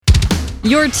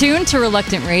You're tuned to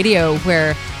Reluctant Radio,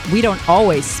 where we don't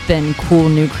always spin cool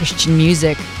new Christian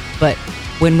music, but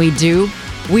when we do,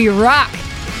 we rock.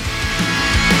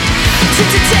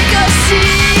 Take a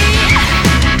seat.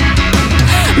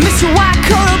 Mr. White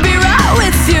Coat will be right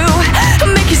with you.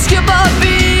 Make you skip a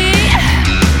beat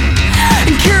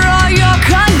and cure all your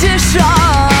conditions.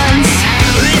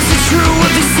 Is it true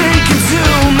what they say can do?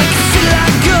 Make you feel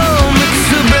like gold, make you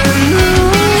feel brand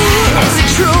new. Is it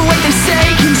true what they say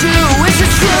can do? Is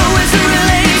it true? Is it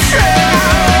really true?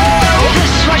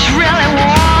 This is what you really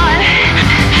want.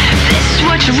 This is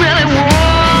what you really want.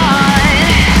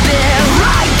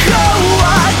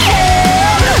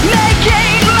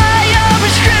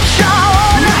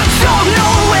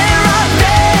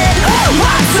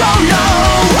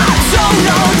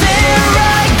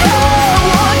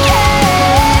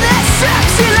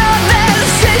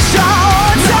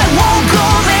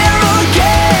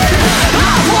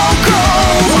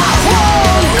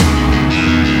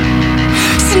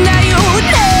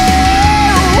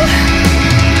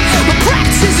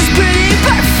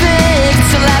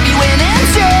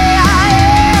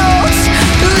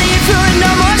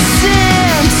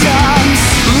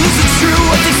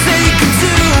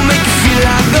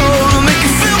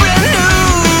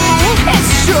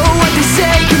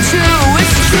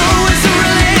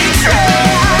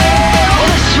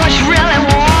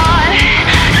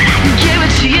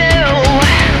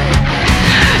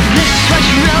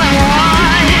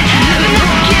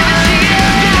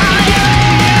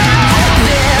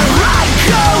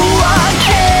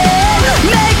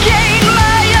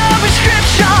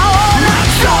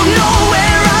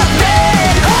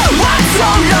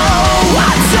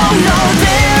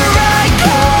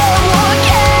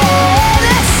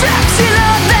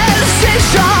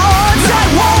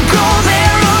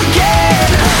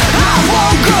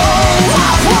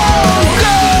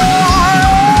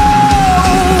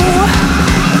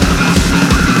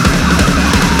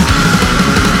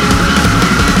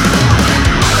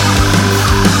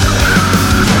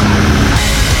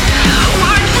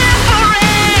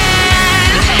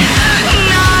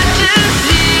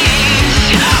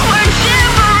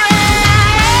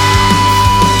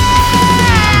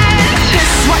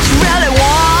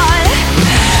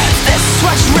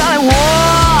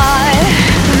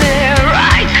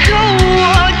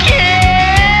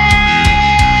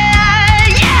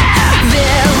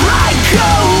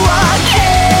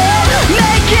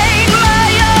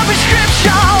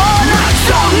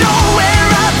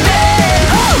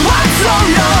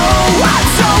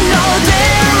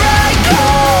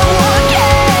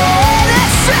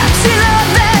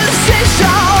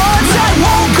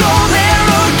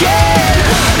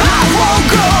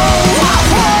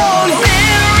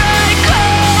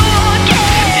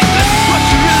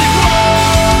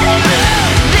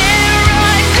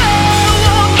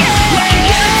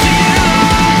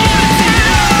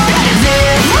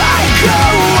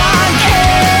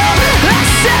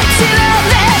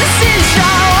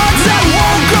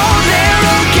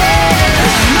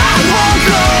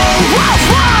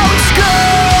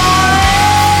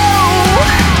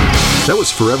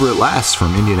 Forever at Last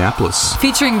from Indianapolis.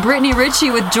 Featuring Brittany Ritchie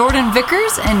with Jordan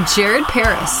Vickers and Jared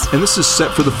Paris. And this is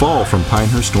Set for the Fall from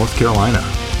Pinehurst, North Carolina.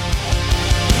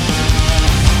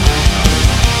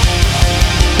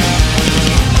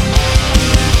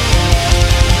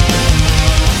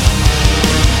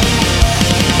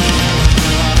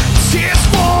 Tears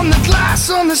from the glass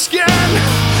on the skin.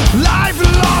 Life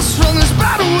lost from this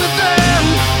battle within.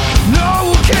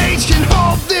 No cage can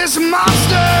hold this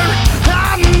monster.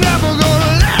 I'm never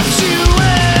gonna let you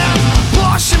in.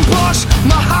 Push and push,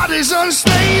 my heart is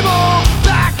unstable.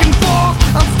 Back and forth,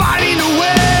 I'm fighting to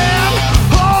win.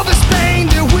 All this pain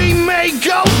that we may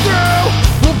go through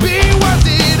will be worth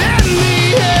it in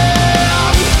the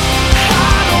end.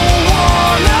 I don't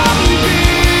wanna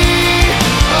be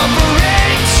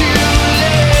afraid to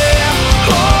live.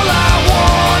 All I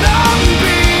wanna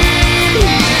be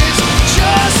is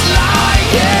just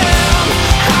like him.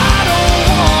 I don't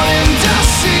wanna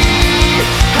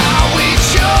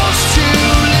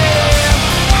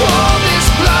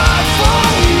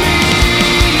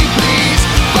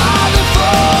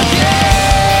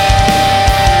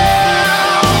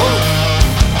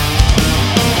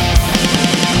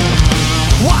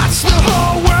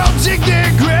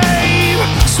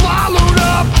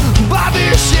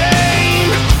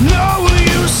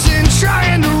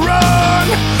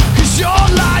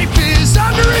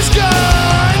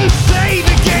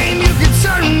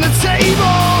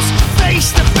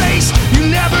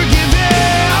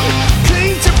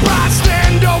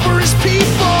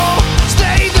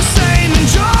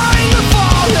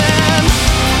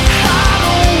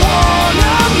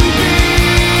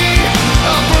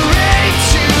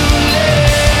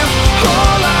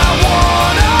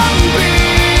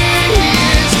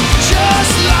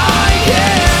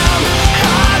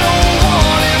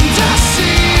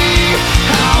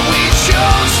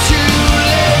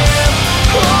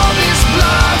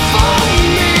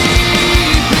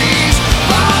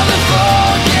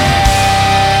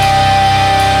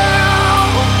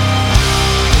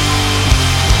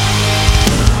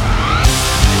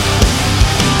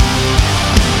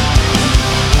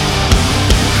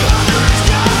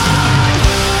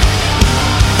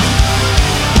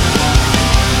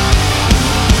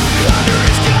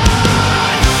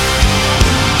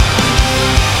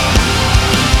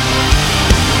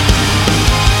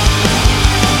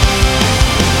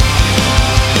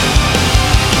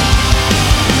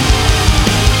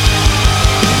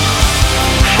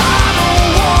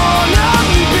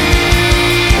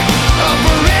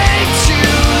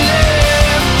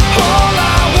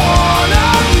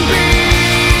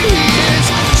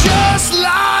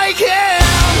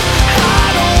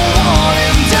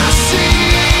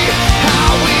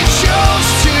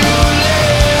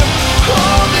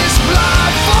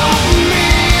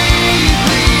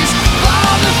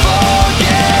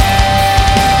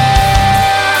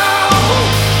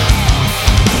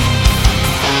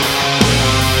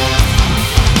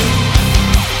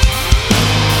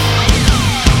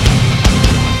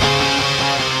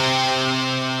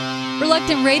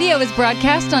Reluctant Radio is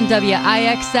broadcast on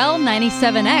WIXL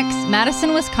 97X,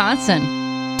 Madison,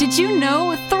 Wisconsin. Did you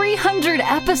know 300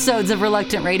 episodes of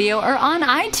Reluctant Radio are on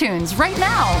iTunes right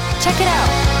now? Check it out.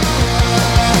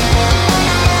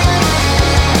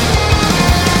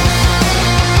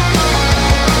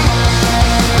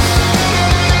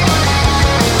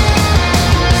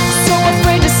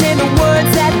 The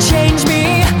words that change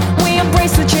me. We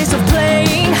embrace the chase of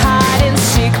playing hide and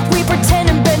seek. We pretend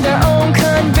and bend our own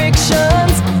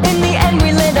convictions. In the end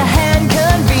we lend a hand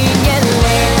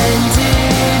conveniently. And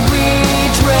did we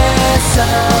dress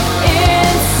up in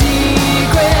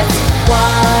secret?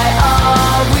 Why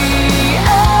are we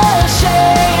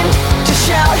ashamed to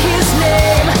shout his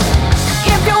name?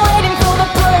 If you're waiting for the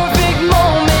perfect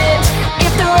moment,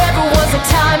 if there ever was a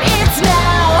time, it's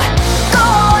now. Go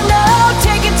on now.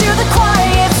 The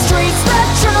quiet streets, the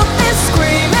truth is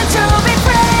screaming to be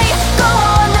free. Go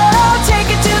on now, take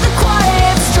it to the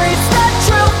quiet streets, the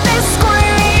truth is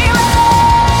screaming.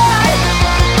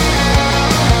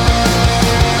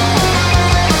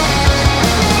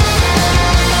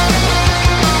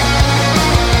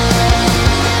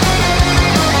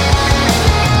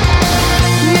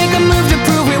 Make a move to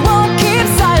prove we won't keep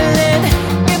silent.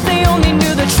 If they only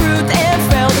knew the truth and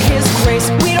felt his grace,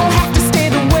 we don't have to stay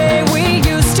the way we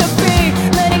used to be,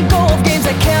 letting go of games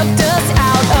that kept us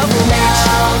out of reach.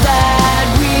 Now that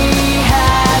we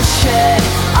have shed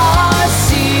our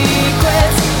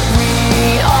secrets,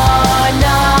 we are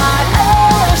not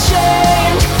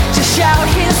ashamed to shout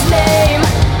his name.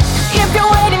 If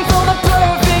you're waiting for the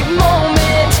perfect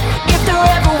moment, if there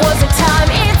ever was a time,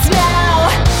 it's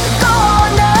now. Go on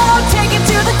now, take it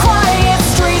to the quiet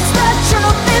streets, the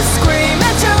truth is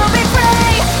screaming to be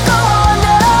free. Go on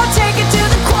now, take it to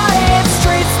the quiet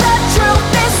streets, the truth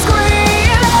is screaming.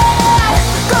 Go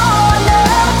on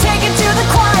now, take it to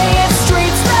the quiet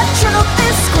streets, the truth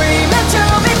is screaming to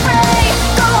be free.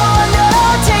 Go on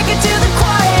now, take it to the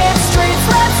quiet streets,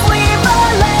 let's leave a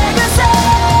legacy.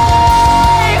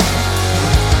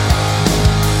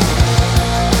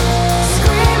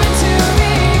 Screaming to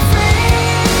be free.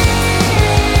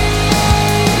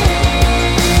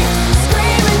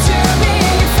 Screaming to be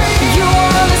free. You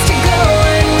want us to go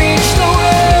and reach the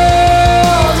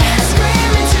world.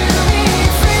 Screaming to be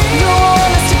free. You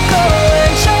want us to go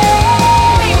and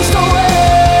change the world.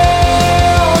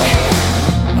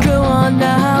 Go on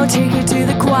now, take it to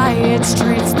the quiet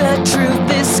streets. The truth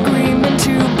is screaming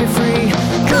to be free.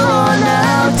 Go on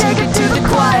now, take it to the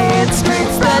quiet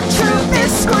streets. The truth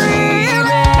is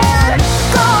screaming.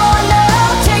 Go on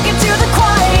now, take it to the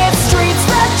quiet streets.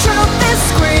 The truth is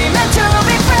screaming to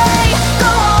be free.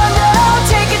 Go on now,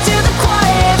 take it to the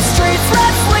quiet streets.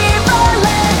 Let's leave our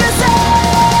legacy.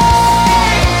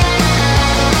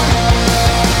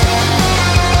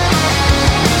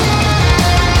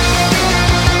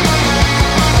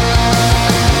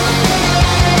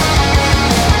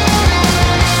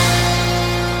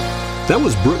 That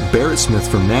was Brooke Barrett-Smith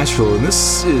from Nashville, and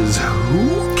this is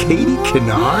who? Katie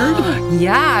Kennard?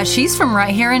 Yeah, she's from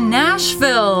right here in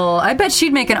Nashville. I bet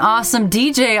she'd make an awesome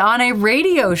DJ on a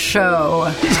radio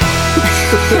show.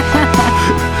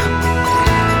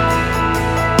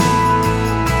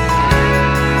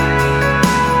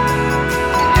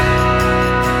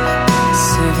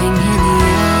 Serving in the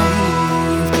alley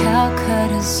of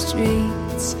Calcutta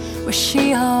streets, where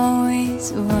she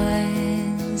always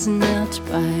was, knelt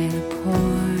by the poor.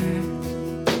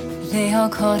 They all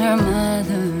called her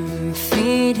mother,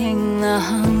 feeding the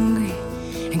hungry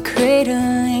and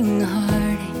cradling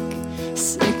heartache,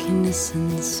 sickness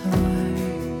and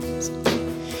sores.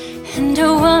 And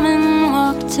a woman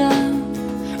walked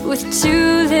up with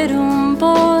two little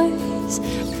boys,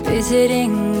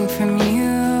 visiting from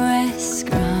U.S.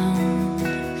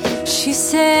 ground. She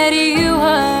said, "You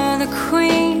are the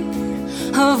queen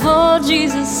of all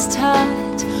Jesus taught.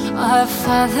 Our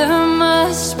Father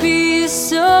must be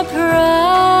so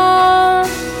proud.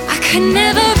 I could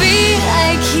never be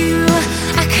like you.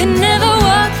 I could never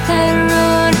walk that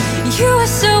road. You are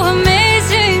so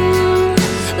amazing.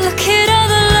 Look at all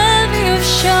the love you've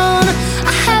shown.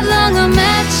 I have long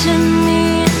imagined me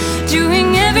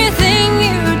doing everything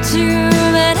you do,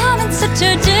 but I'm in such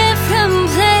a different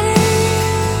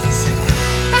place.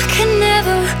 I can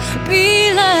never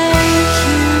be like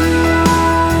you."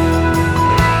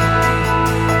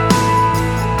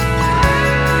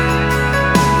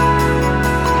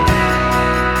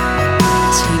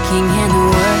 Taking in the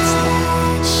words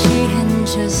that she had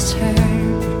just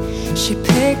heard, she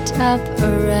picked up a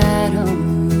rattle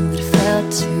that fell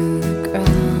to the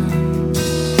ground.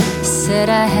 Said,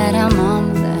 "I had a mom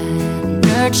that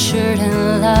nurtured and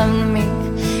loved me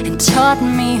and taught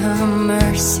me her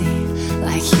mercy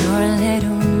like you're a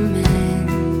little man.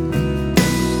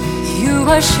 You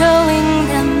are showing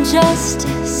them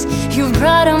justice. You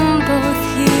brought them both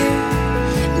here,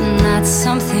 and that's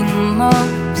something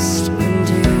most would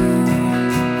do.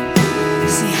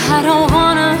 See, I don't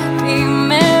wanna be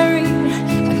married.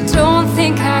 I don't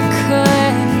think I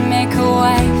could make a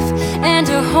wife and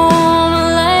a home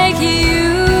like you.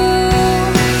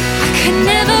 I could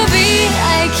never be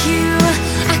like you.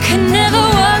 I could never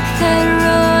walk that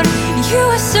road. You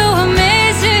are so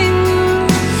amazing.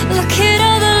 Look at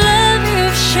all the love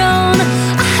you've shown.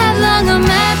 I have long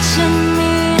imagined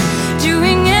me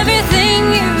doing everything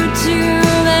you do,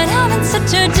 but I'm in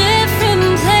such a different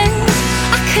place.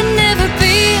 I could never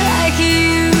be like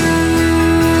you.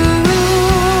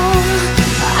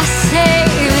 I say,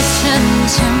 listen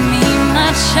to me,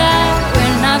 my child.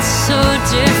 We're not so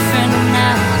different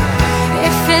now.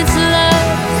 If it's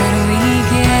love that we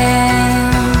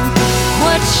give,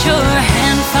 what your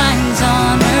hand finds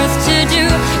on earth to do,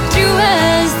 do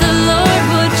as the Lord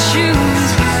would choose,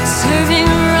 serving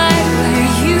right where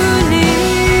you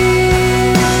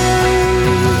live.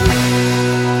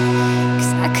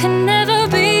 'Cause I could never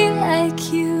be like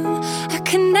you. I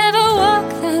could never walk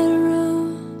that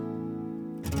road.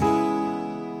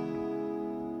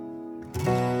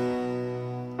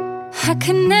 I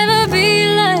could never be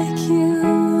like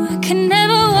you. I could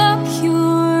never walk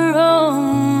your own.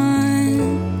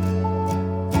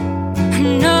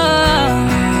 No,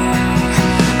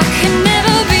 I could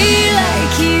never be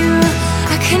like you.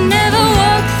 I could never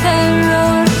walk that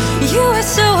road. You are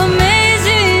so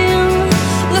amazing.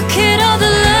 Look at all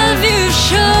the love you've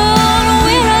shown.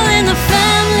 We're all in the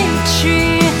family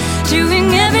tree, doing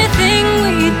everything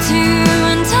we do,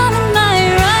 and I'm in my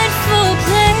rightful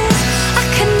place. I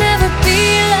could never be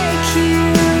like you.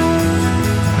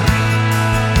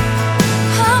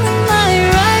 I'm in my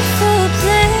rightful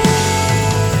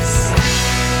place.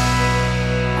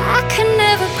 I could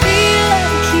never be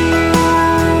like you.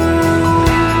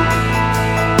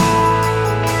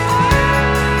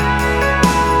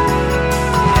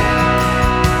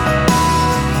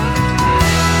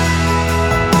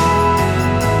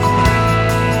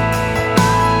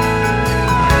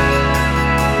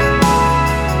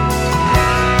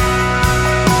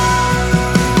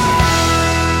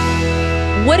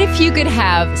 What if you could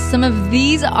have some of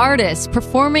these artists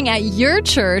performing at your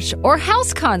church or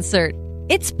house concert?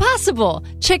 It's possible.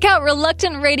 Check out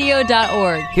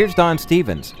reluctantradio.org. Here's Don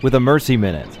Stevens with a Mercy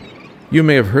Minute. You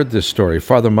may have heard this story.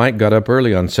 Father Mike got up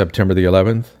early on September the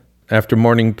 11th. After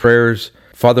morning prayers,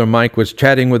 Father Mike was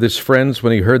chatting with his friends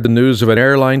when he heard the news of an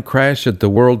airline crash at the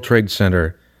World Trade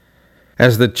Center.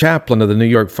 As the chaplain of the New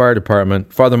York Fire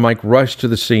Department, Father Mike rushed to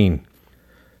the scene.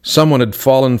 Someone had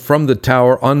fallen from the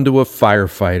tower onto a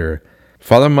firefighter.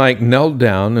 Father Mike knelt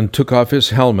down and took off his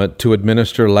helmet to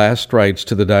administer last rites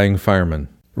to the dying fireman.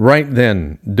 Right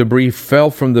then, debris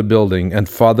fell from the building and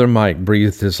Father Mike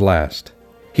breathed his last.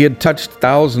 He had touched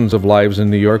thousands of lives in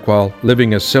New York while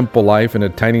living a simple life in a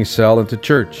tiny cell at the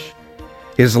church.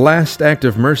 His last act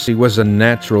of mercy was a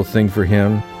natural thing for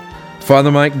him. Father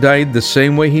Mike died the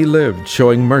same way he lived,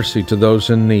 showing mercy to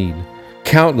those in need.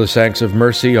 Countless acts of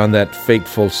mercy on that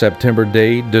fateful September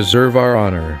day deserve our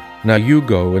honor. Now you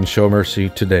go and show mercy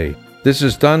today. This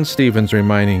is Don Stevens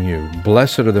reminding you,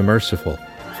 blessed are the merciful,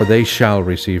 for they shall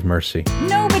receive mercy.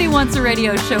 Nobody wants a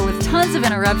radio show with tons of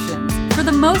interruptions. For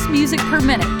the most music per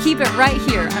minute, keep it right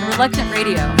here on Reluctant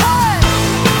Radio.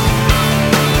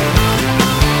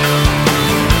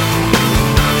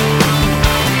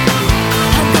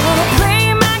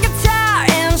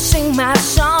 My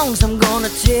songs, I'm gonna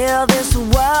tell this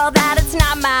world that it's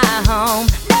not my home.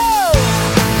 No!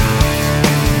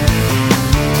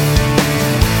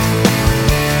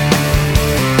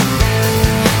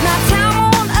 Now time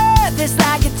on earth is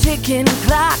like a ticking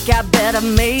clock. I better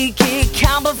make it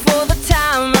count before the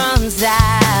time runs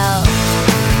out.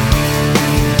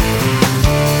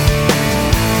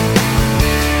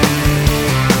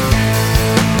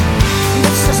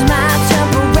 This is my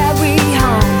temporary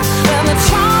home. When the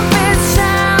trumpet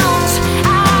sounds,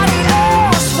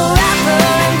 adios forever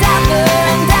and ever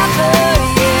and ever,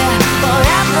 yeah.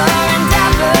 Forever and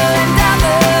ever and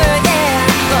ever, yeah.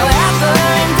 Forever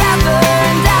and ever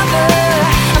and ever.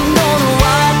 I'm gonna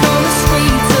walk on the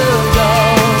streets of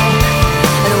gold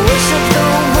and worship the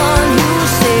one who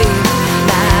saved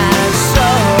my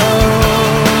soul.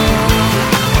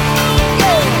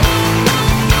 Yeah.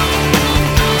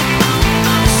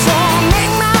 So I'll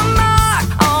make my mark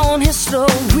on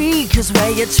history, 'cause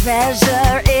where your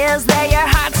treasure is, there your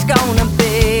heart's gonna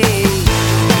be.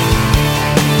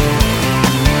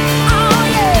 Oh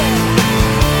yeah.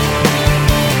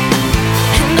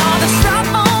 And all the stuff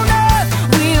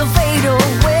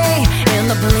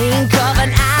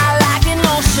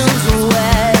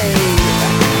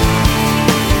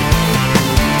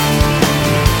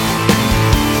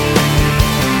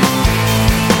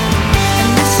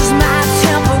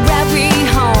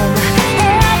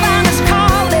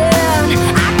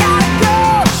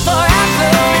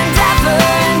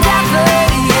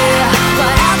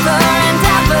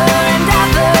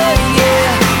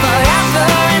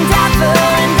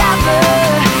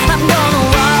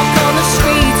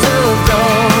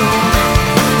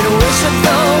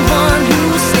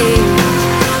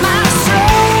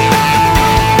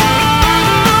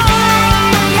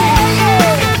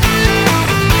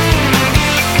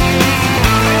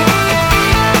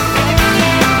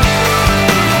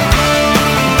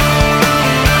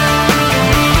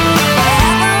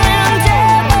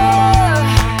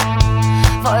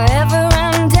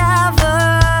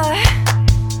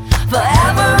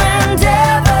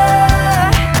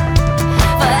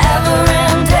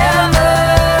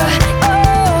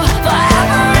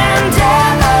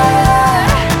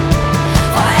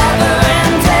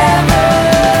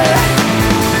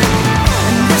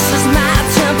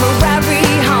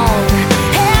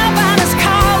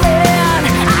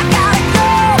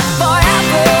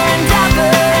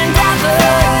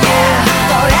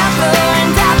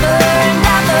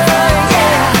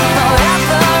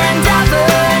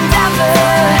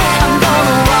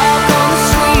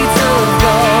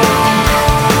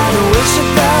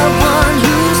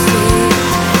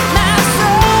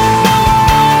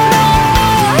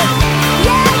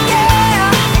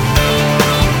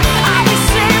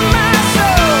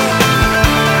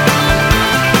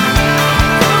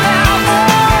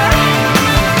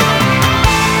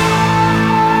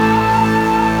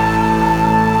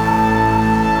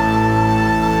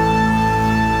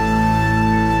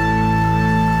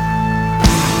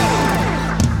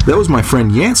That was my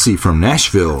friend Yancey from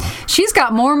Nashville. She's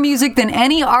got more music than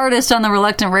any artist on the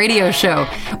Reluctant Radio Show.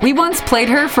 We once played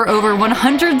her for over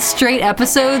 100 straight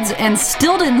episodes and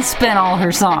still didn't spin all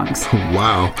her songs.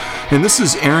 Wow. And this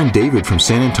is Aaron David from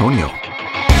San Antonio.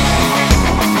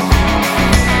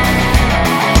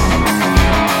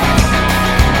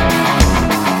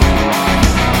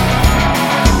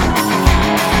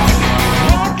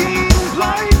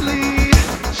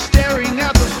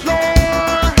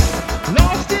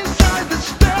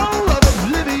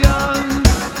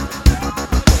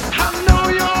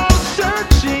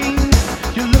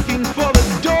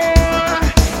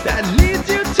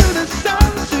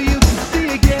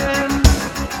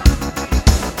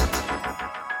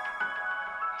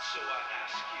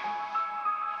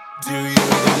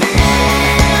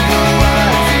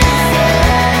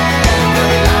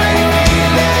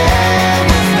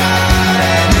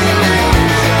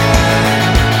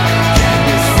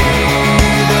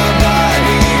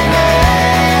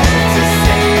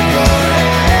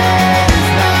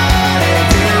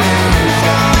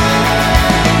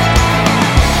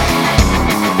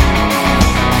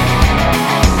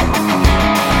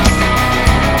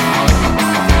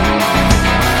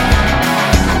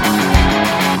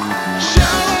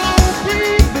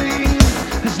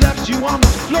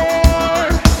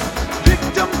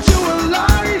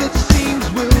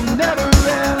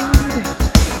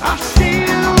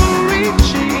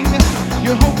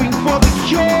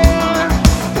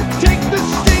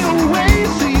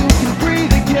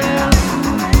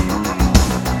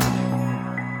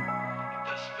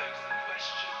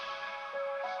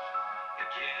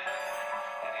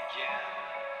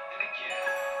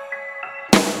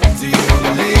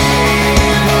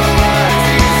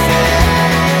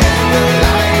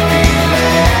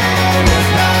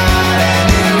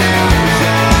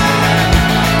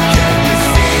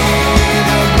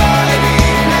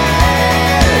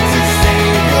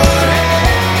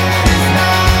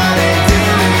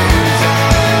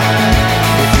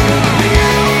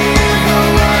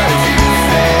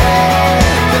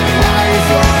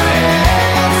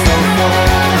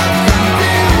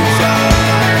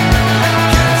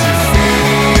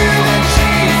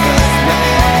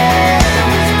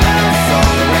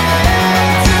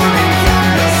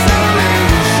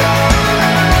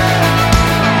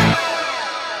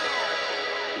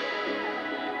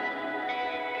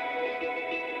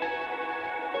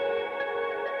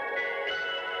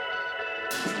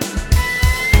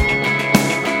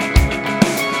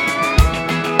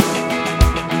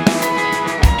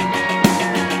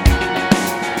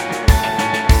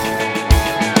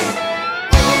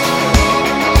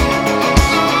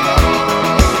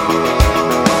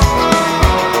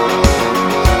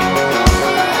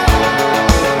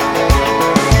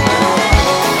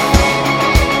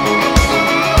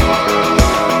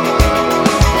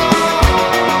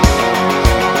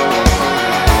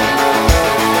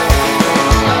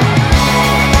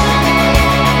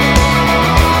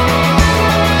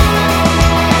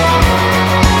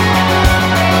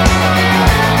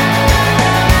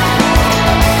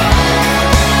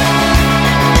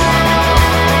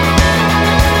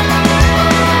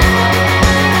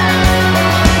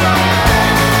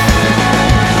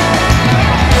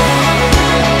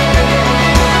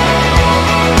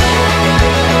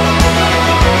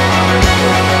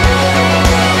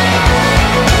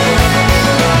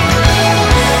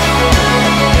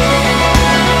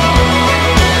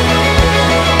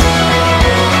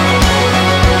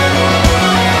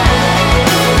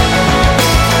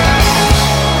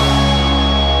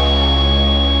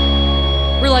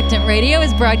 Radio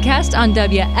is broadcast on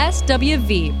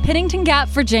WSWV, Pennington Gap,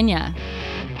 Virginia.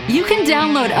 You can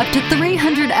download up to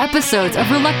 300 episodes of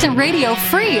Reluctant Radio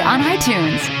free on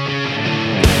iTunes.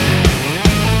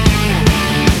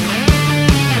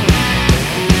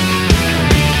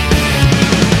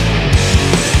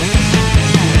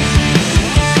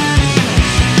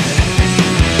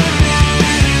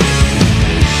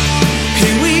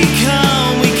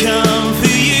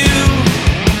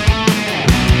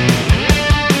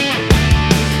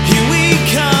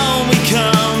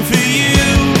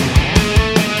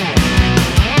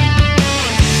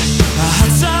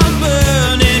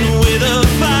 Burning with a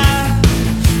fire.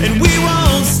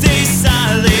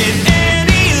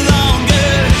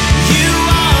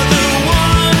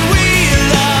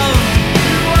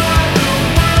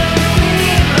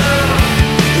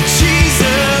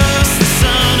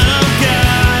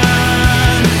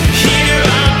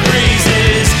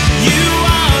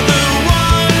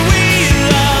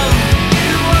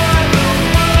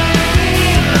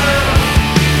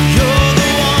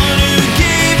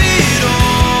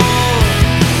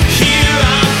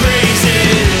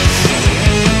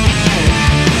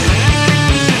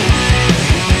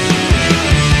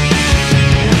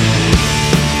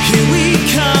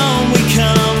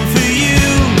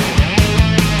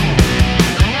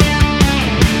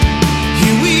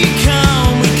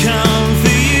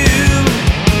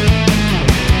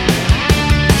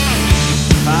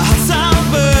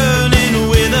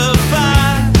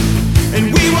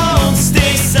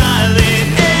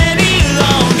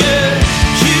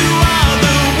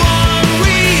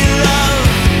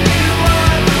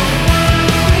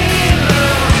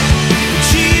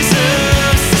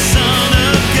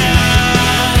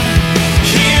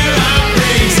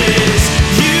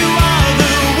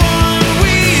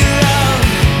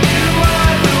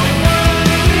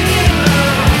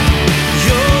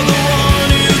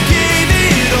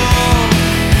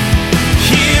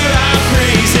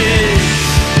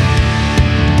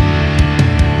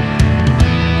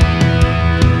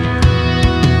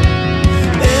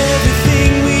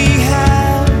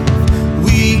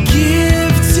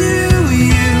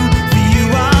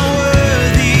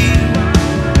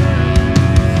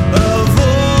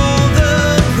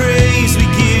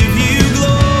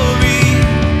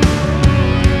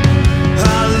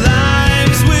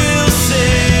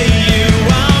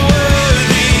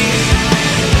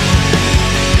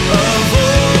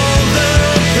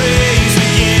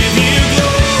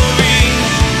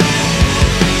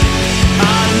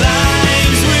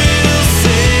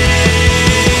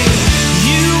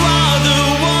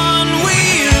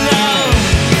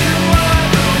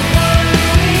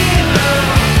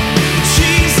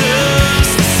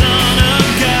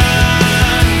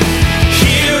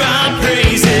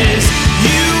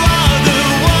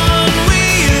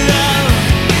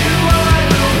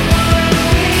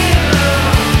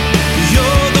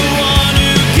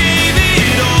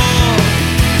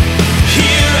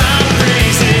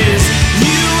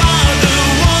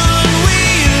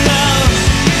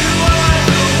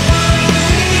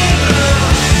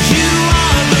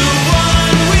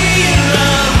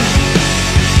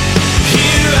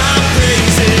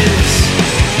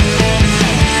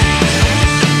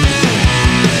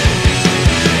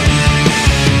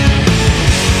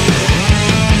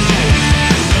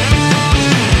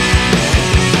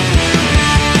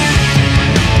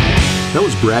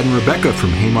 Brad and Rebecca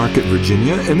from Haymarket,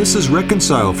 Virginia, and this is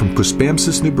Reconcile from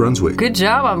Quispamsis, New Brunswick. Good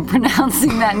job on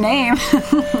pronouncing that name.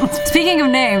 Speaking of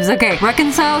names, okay,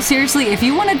 Reconcile, seriously, if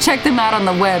you want to check them out on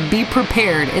the web, be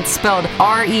prepared. It's spelled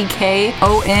REKONCYLE.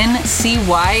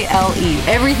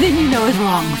 Everything you know is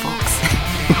wrong, folks.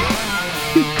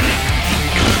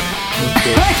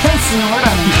 I can snort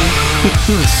on you.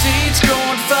 See, it's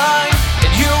going fine,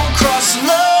 and you won't cross the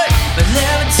line. But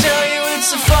let me tell you, it's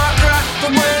a far cry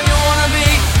from where you wanna be.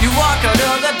 You walk out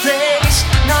of that place,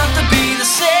 not to be the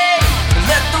same.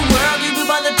 Let the world you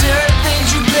by the dirty things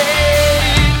you play.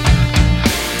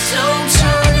 Don't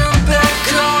turn your back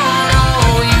on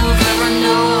all you've ever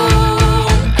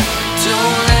known.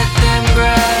 Don't let them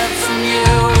grab from you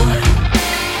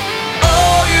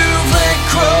all you've let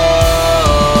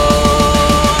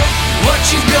grow. What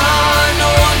you've got,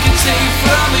 no one can take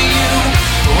from you.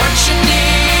 What you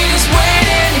need is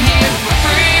waiting here for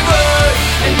free word.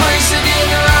 Embrace it in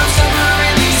your arms, never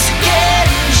release again.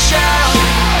 Shout,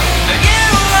 you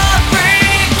are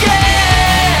free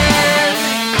again.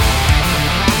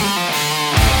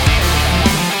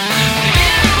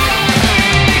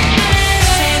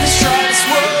 Say the strongest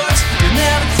words, you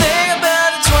never think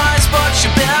about it twice, but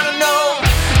you better know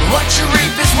what you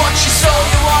reap is what you sow.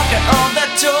 You walk out of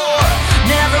that door,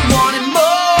 never wanted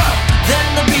more than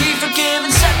to be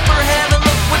forgiven, set for heaven.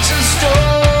 Look what's in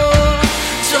store.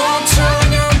 Don't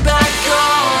turn your back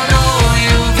on all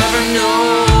you've ever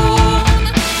known.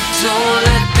 Don't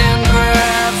let them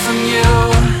grab from you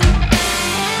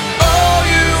all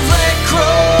you've let grow.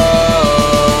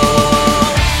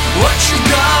 What you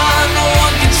got, no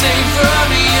one can take from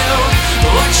you.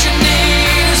 What you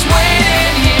need is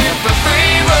waiting here for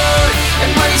free word.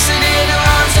 Embrace it in your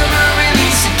arms, never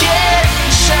release again.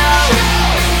 Shout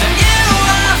that you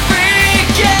are free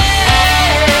again.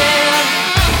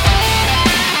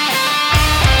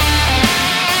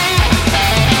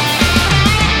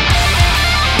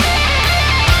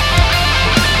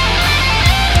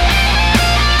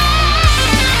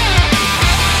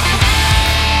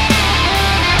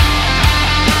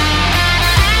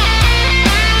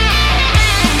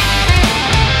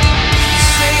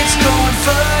 Say it's going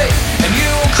fine, and you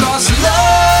will cross the line.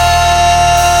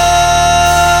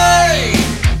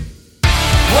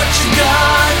 What you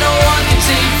got, no one can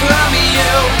take from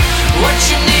you. What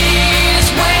you need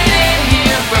is waiting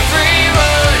here for free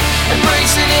word.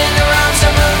 Embrace it in your arms,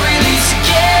 never release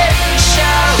again.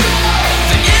 Shout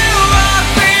that you are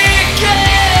free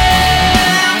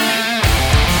again.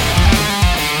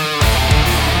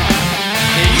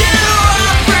 You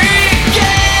are free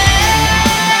again.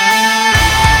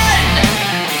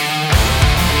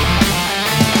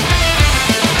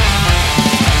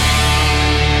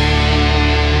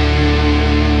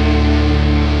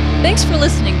 Thanks for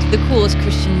listening to the coolest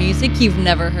Christian music you've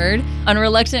never heard on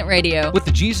Reluctant Radio. With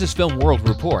the Jesus Film World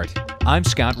Report, I'm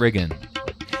Scott Riggin.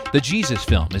 The Jesus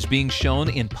Film is being shown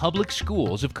in public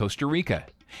schools of Costa Rica.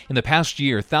 In the past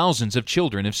year, thousands of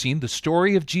children have seen the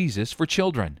story of Jesus for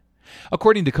children.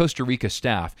 According to Costa Rica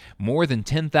staff, more than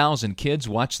 10,000 kids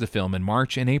watched the film in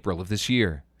March and April of this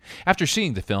year. After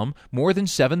seeing the film, more than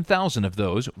 7,000 of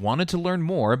those wanted to learn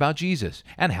more about Jesus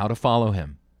and how to follow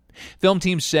him. Film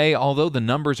teams say although the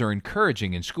numbers are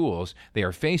encouraging in schools, they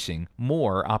are facing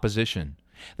more opposition.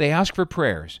 They ask for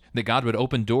prayers that God would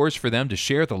open doors for them to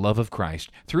share the love of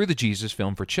Christ through the Jesus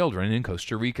Film for children in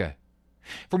Costa Rica.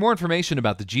 For more information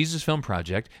about the Jesus Film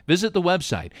Project, visit the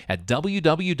website at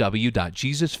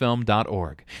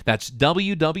www.jesusfilm.org. That's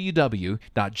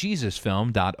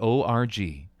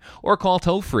www.jesusfilm.org. Or call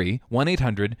toll-free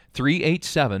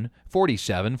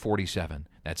 1-800-387-4747.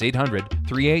 That's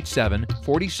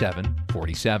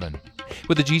 800-387-4747.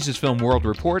 With the Jesus Film World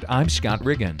Report, I'm Scott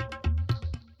Riggin.